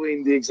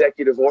following the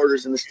executive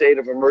orders in the state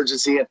of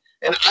emergency, and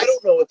I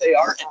don't know what they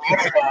are, and you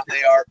don't know what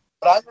they are,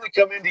 but I'm going to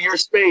come into your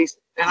space,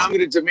 and I'm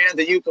going to demand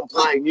that you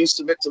comply and you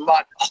submit to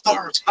my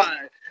authority.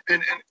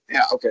 And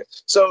yeah, okay.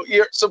 So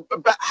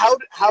how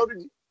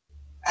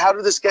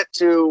did this get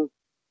to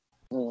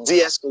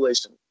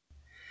de-escalation?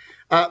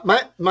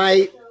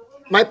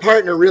 My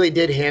partner really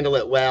did handle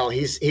it well.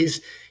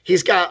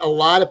 He's got a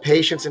lot of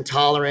patience and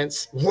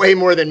tolerance, way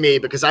more than me,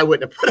 because I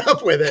wouldn't have put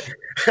up with it.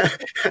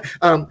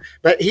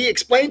 But he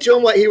explained to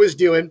him what he was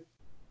doing,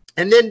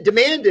 and then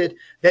demanded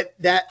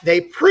that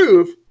they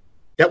prove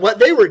that what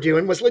they were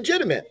doing was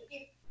legitimate.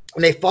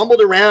 And they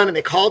fumbled around and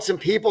they called some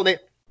people. They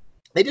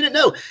didn't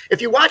know.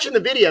 If you watch in the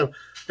video,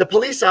 the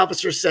police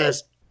officer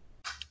says,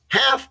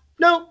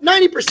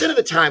 90% of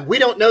the time, we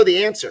don't know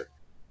the answer.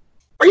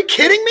 Are you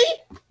kidding me?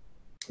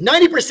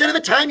 90% of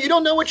the time, you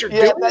don't know what you're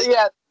doing?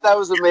 That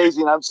was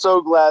amazing. I'm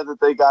so glad that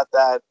they got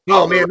that.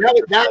 Oh, man,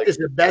 that is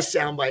the best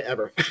soundbite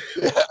ever.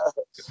 Yeah.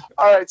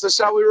 All right, so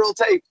shall we roll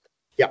tape?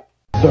 Yeah.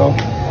 So, All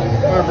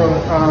right,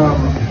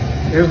 brother.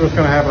 Here's what's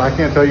going to happen. I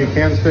can't tell you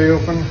can stay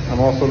open. I'm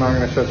also not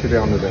going to shut you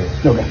down today.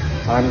 okay.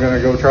 I'm going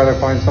to go try to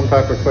find some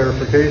type of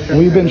clarification.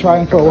 We've been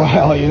trying for a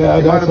while, you know.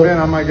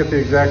 I might get the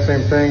exact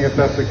same thing. If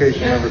that's the case,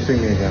 you'll never see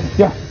me again.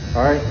 Yeah.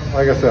 All right?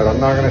 Like I said, I'm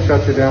not going to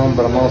shut you down,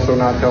 but I'm also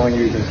not telling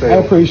you can stay I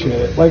open. appreciate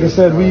it. Like I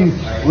said,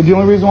 the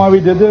only reason why we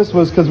did this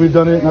was because we've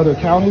done it in other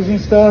counties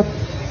and stuff.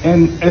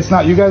 And it's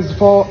not you guys'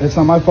 fault. It's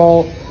not my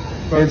fault.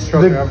 But It's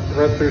trust me, I've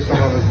read through some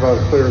of it, about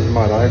as clear as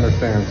mud. I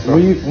understand. So.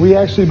 we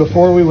actually,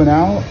 before we went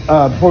out,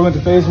 before we went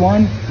to phase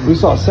 1, we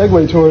saw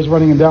Segway tours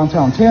running in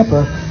downtown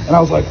Tampa. And I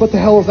was like, what the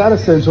hell is that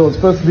essential? It's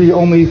supposed to be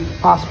only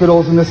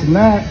hospitals and this and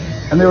that.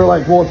 And they were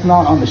like, well, it's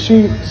not on the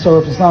sheet. So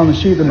if it's not on the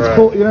sheet, then it's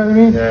cool. You know what I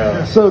mean?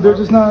 Yeah. So they're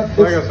just not.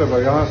 Like I said,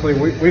 buddy, honestly,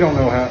 we don't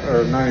know how,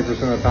 or 90% of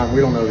the time,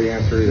 we don't know the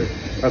answer either.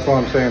 That's why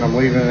I'm saying I'm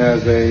leaving it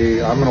as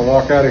I'm going to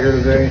walk out of here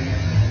today.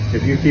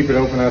 If you keep it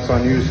open, that's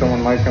on you.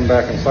 Someone might come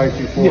back and cite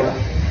you for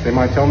it. They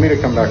might tell me to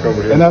come back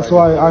over here. And that's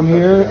why I'm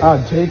here.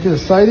 I'd take the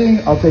citing.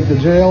 I'll take the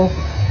jail.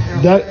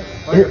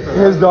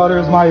 His daughter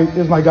is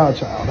my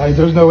godchild.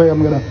 There's no way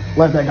I'm going to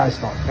let that guy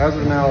stop. As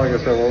of now, like I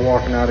said, we're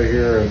walking out of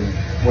here, and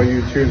what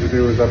you choose to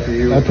do is up to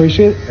you. I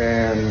appreciate it.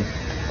 And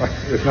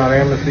it's not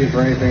amnesty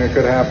for anything that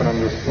could happen. I'm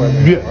just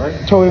letting you know, all right?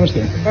 Totally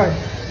understand. All right.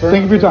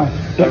 Thank you for your time.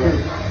 Yeah.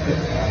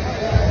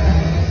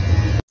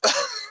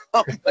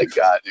 Oh my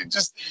God, you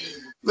just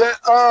that.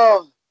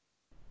 Oh,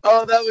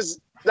 that's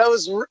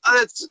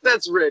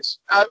rich.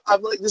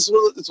 I'm like, this is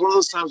it's one of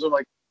those times where I'm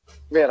like,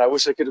 man, I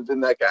wish I could have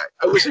been that guy.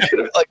 I wish I could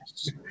have like.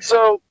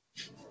 So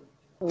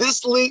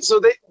this lead. So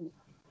they.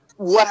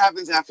 What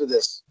happens after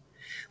this?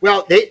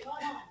 Well, they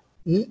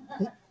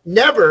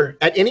never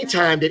at any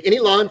time did any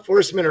law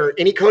enforcement or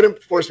any code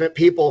enforcement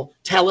people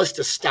tell us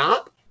to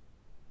stop.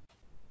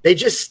 They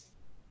just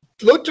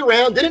looked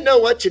around, didn't know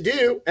what to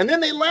do, and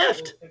then they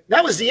left.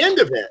 That was the end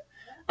of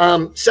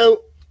it.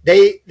 So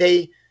they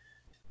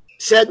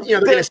said, you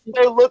know,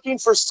 they're looking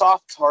for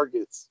soft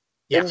targets,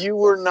 yeah. And you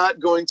were not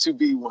going to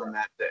be one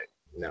that day.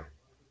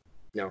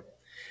 No.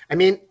 I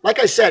mean, like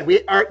I said,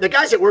 the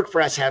guys that work for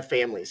us have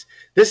families.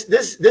 This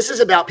is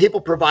about people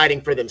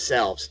providing for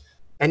themselves,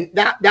 and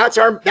that's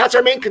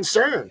our main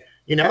concern.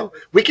 You know,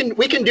 we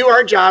can do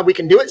our job, we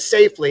can do it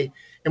safely,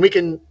 and we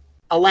can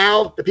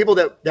allow the people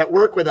that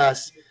work with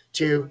us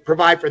to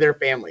provide for their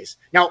families.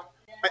 Now,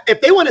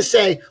 if they want to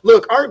say,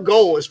 look, our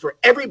goal is for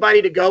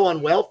everybody to go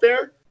on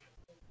welfare,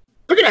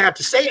 they're going to have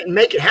to say it and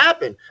make it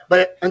happen.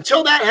 But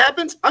until that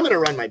happens, I'm going to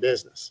run my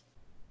business.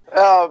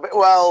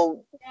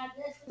 Well,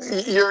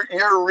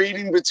 you're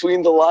reading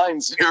between the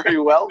lines very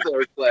well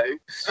there, Clay.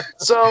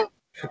 So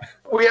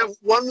we have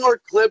one more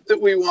clip that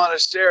we want to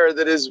share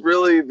that is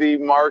really the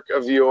mark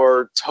of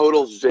your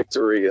total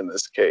victory in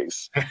this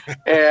case.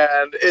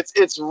 And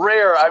it's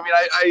rare. I mean,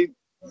 I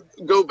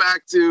go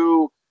back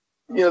to,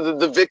 you know,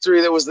 the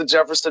victory that was the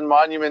Jefferson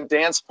Monument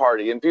dance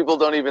party, and people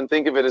don't even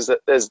think of it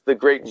as the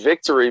great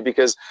victory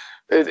because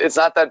it's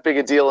not that big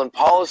a deal in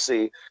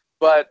policy.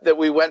 But that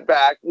we went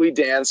back, we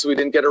danced, we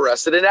didn't get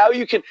arrested, and now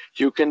you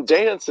can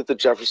dance at the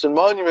Jefferson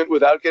Monument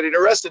without getting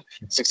arrested.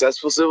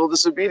 Successful civil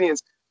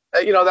disobedience.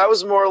 You know, that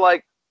was more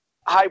like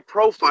high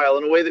profile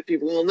in a way that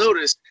people will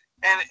notice.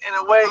 And in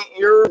a way,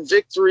 your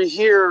victory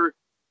here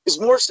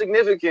is more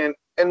significant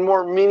and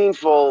more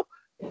meaningful,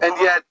 and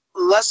yet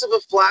less of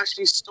a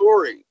flashy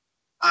story,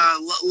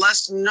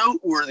 less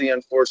noteworthy,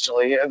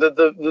 unfortunately.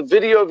 The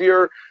video of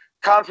your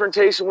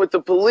confrontation with the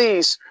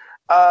police,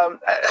 how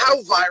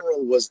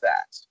viral was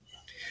that?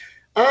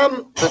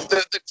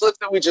 The clip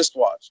that we just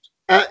watched.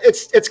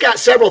 It's got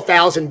several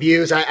thousand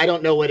views. I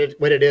don't know what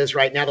it is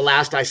right now. The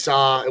last I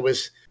saw, it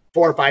was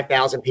 4,000 or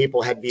 5,000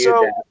 people had viewed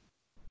that.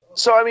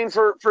 So I mean,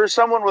 for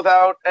someone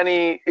without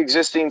any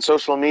existing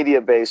social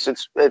media base,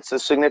 it's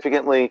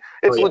legitimately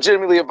a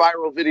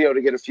viral video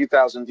to get a few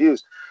thousand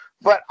views.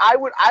 But I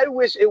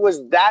wish it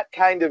was that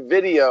kind of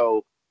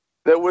video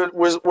that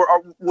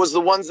was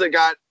the ones that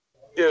got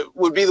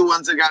would be the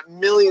ones that got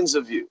millions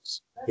of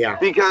views. Yeah,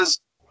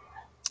 because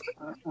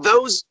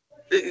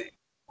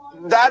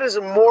that is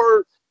a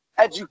more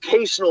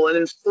educational and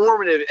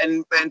informative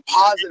and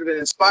positive and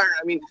inspiring.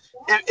 I mean,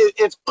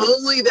 if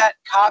only that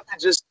cop had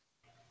just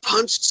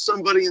punched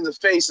somebody in the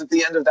face at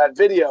the end of that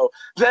video,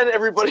 then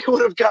everybody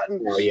would have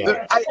gotten. Oh,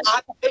 yeah.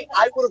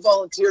 I would have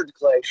volunteered,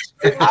 Clay.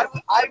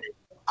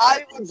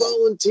 I would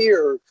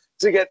volunteer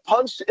to get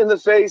punched in the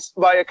face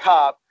by a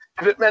cop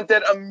if it meant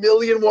that 1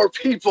 million more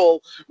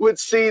people would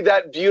see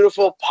that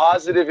beautiful,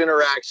 positive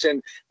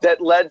interaction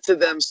that led to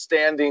them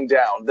standing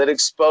down, that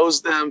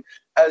exposed them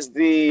as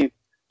the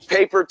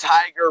paper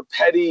tiger,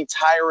 petty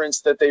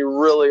tyrants that they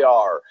really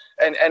are,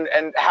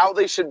 and how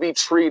they should be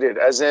treated,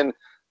 as in,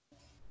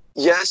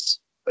 yes,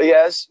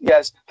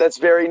 that's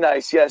very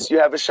nice. Yes, you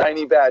have a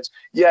shiny badge.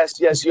 Yes,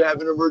 you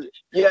have an emergency.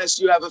 Yes,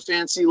 you have a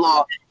fancy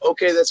law.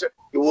 Okay, that's right.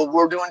 Well,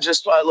 we're doing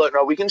just fine. Look,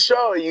 no, we can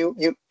show you.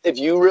 If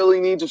you really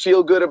need to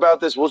feel good about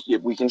this,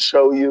 we can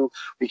show you.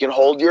 We can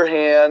hold your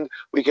hand.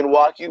 We can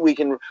walk you. We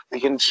can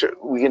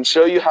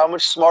show you how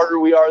much smarter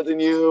we are than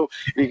you.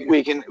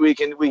 We can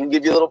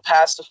give you a little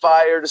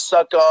pacifier to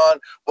suck on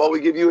while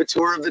we give you a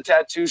tour of the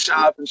tattoo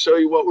shop and show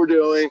you what we're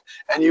doing.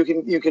 And you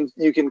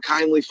can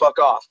kindly fuck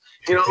off.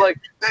 You know, like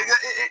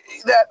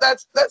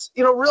that's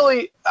you know,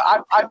 really,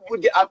 I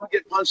would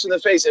get punched in the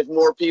face if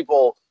more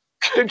people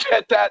could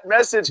get that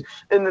message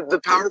in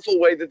the powerful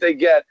way that they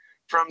get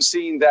from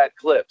seeing that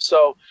clip.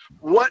 So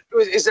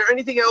is there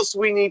anything else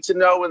we need to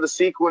know in the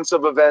sequence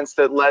of events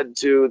that led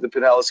to the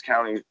Pinellas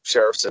County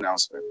Sheriff's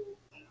announcement?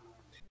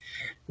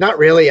 Not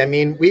really. I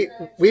mean,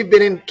 we've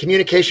been in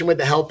communication with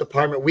the health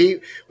department.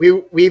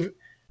 We've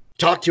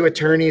talked to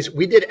attorneys.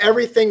 We did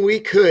everything we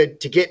could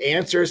to get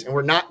answers, and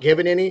we're not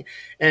given any.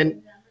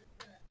 And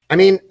I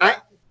mean,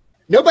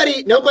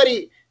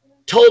 nobody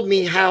told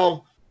me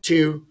how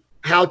to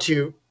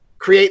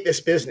create this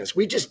business.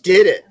 We just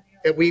did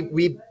it.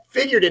 We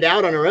figured it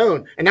out on our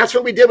own. And that's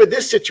what we did with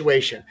this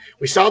situation.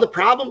 We saw the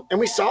problem and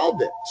we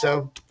solved it.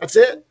 So that's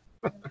it.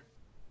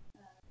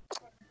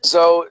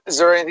 So is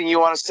there anything you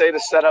want to say to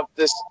set up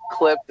this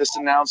clip, this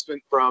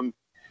announcement from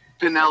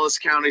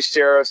Pinellas County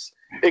Sheriffs,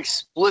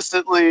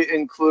 explicitly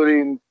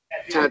including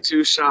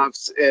tattoo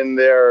shops in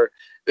their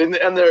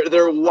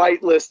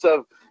white list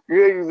of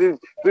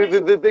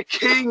the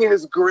king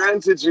has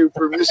granted you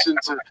permission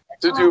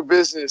to do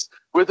business.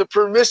 With the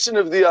permission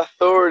of the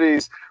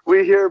authorities,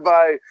 we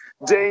hereby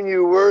deign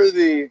you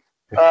worthy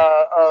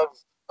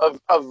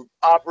of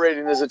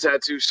operating as a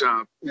tattoo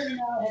shop?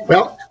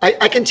 Well,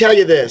 I can tell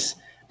you this.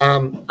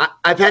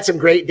 I've had some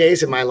great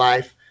days in my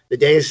life. The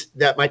days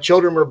that my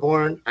children were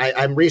born,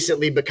 I'm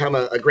recently become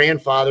a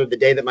grandfather. The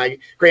day that my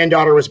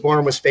granddaughter was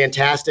born was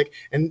fantastic.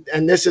 And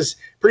this is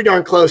pretty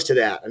darn close to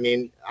that. I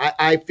mean,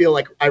 I feel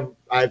like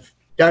I've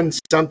done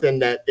something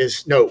that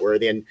is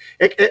noteworthy. And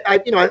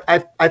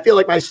I feel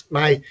like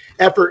my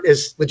effort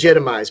is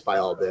legitimized by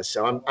all this.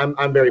 So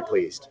I'm very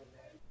pleased.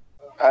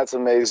 That's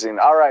amazing.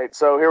 All right,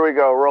 so here we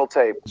go. Roll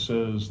tape. It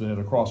says that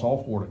across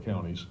all Florida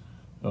counties,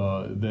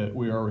 that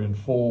we are in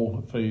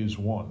full phase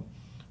one.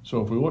 So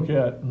if we look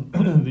at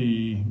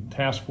the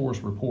task force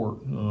report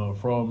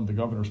from the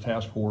governor's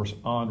task force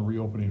on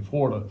reopening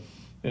Florida,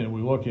 and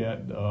we look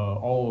at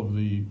all of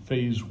the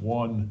phase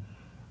one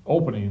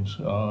openings,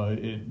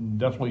 it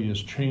definitely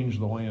has changed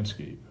the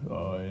landscape.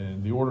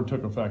 And the order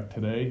took effect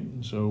today,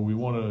 so we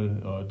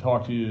want to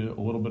talk to you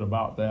a little bit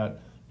about that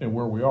and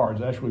where we are.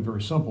 It's actually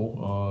very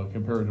simple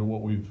compared to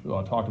what we've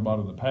talked about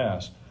in the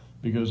past,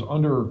 because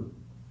under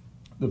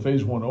the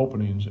phase one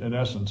openings, in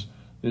essence,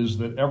 is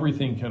that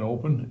everything can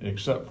open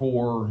except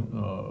for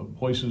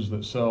places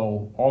that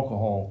sell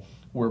alcohol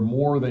where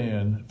more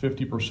than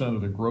 50%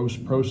 of the gross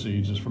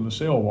proceeds is from the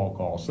sale of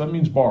alcohol. So that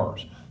means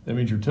bars. That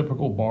means your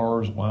typical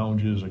bars,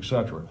 lounges,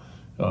 etc.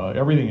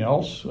 Everything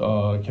else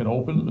can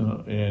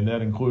open, and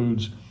that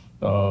includes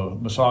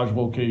massage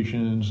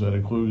locations, that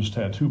includes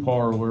tattoo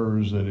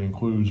parlors, that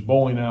includes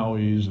bowling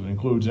alleys, that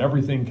includes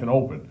everything can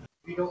open.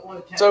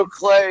 So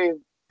Clay,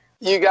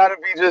 you got to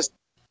be just,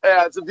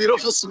 yeah, it's a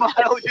beautiful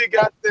smile you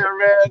got there,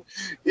 man.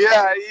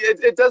 Yeah,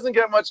 it doesn't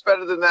get much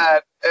better than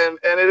that, and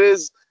it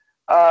is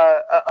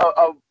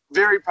a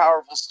very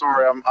powerful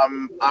story.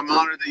 I'm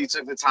honored that you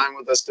took the time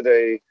with us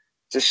today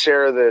to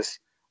share this.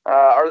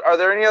 Are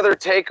there any other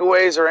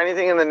takeaways or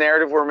anything in the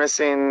narrative we're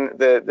missing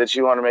that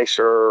you want to make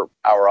sure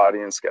our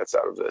audience gets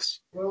out of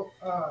this? Well,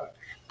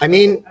 I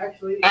mean,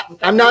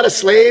 I'm not a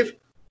slave.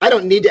 I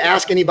don't need to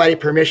ask anybody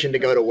permission to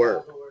go to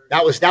work.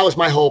 That was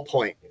my whole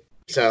point.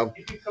 So,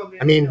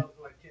 I mean,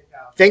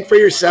 think for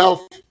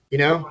yourself,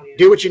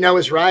 do what you know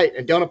is right,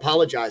 and don't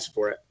apologize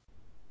for it.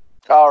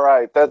 All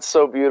right. That's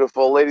so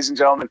beautiful. Ladies and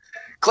gentlemen,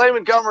 Clay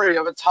Montgomery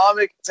of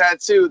Atomic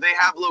Tattoo. They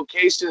have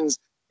locations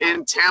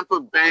in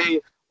Tampa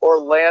Bay,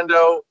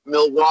 Orlando,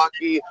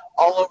 Milwaukee,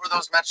 all over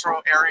those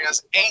metro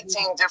areas,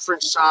 18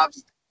 different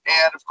shops,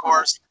 and of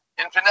course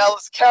in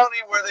Pinellas County,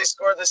 where they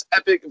scored this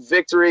epic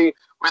victory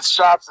with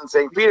shops in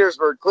St.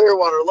 Petersburg,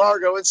 Clearwater,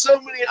 Largo, and so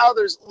many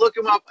others. Look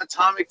them up,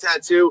 Atomic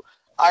Tattoo.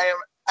 I am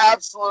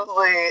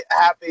absolutely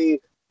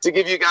happy to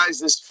give you guys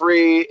this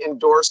free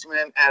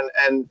endorsement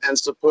and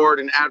support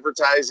and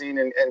advertising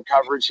and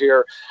coverage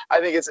here. I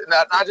think it's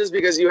not just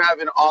because you have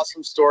an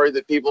awesome story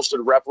that people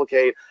should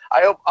replicate.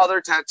 I hope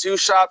other tattoo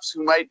shops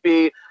who might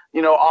be,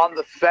 on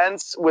the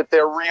fence with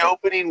their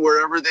reopening,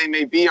 wherever they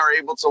may be, are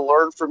able to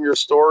learn from your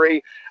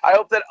story. I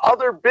hope that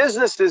other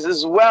businesses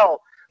as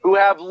well, who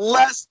have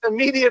less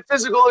immediate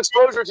physical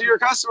exposure to your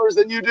customers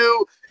than you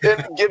do in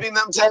giving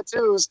them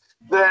tattoos,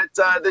 that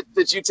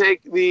you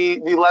take the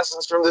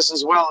lessons from this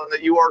as well, and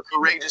that you are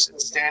courageous in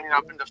standing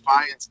up in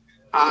defiance.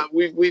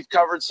 We've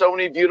covered so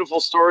many beautiful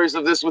stories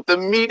of this with the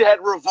Meathead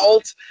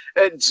Revolt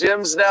at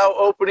gyms now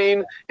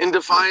opening in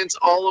defiance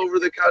all over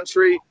the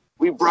country.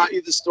 We brought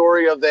you the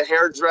story of the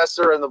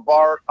hairdresser and the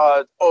bar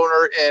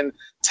owner in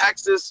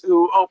Texas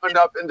who opened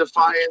up in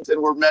defiance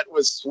and were met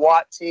with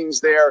SWAT teams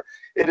there.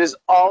 It is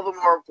all the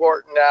more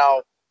important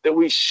now that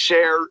we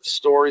share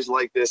stories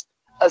like this,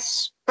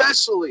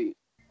 especially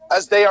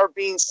as they are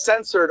being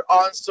censored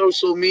on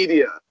social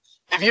media.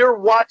 If you're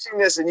watching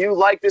this and you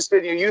like this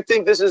video, you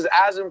think this is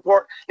as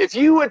important, if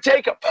you would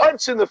take a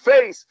punch in the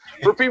face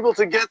for people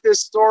to get this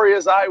story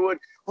as I would,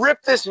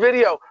 rip this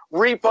video,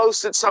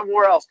 repost it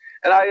somewhere else.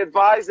 And I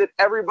advise that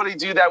everybody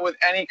do that with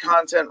any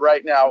content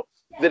right now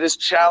that is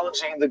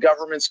challenging the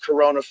government's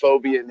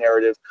coronaphobia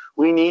narrative.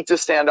 We need to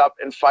stand up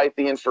and fight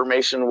the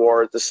information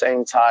war at the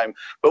same time.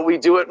 But we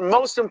do it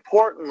most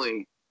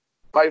importantly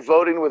by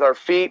voting with our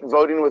feet,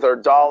 voting with our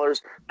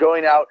dollars,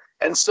 going out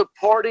and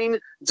supporting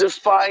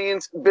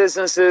defiant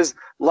businesses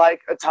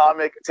like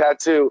Atomic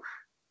Tattoo.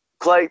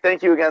 Clay,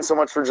 thank you again so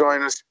much for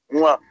joining us.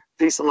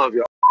 Peace and love,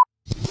 y'all.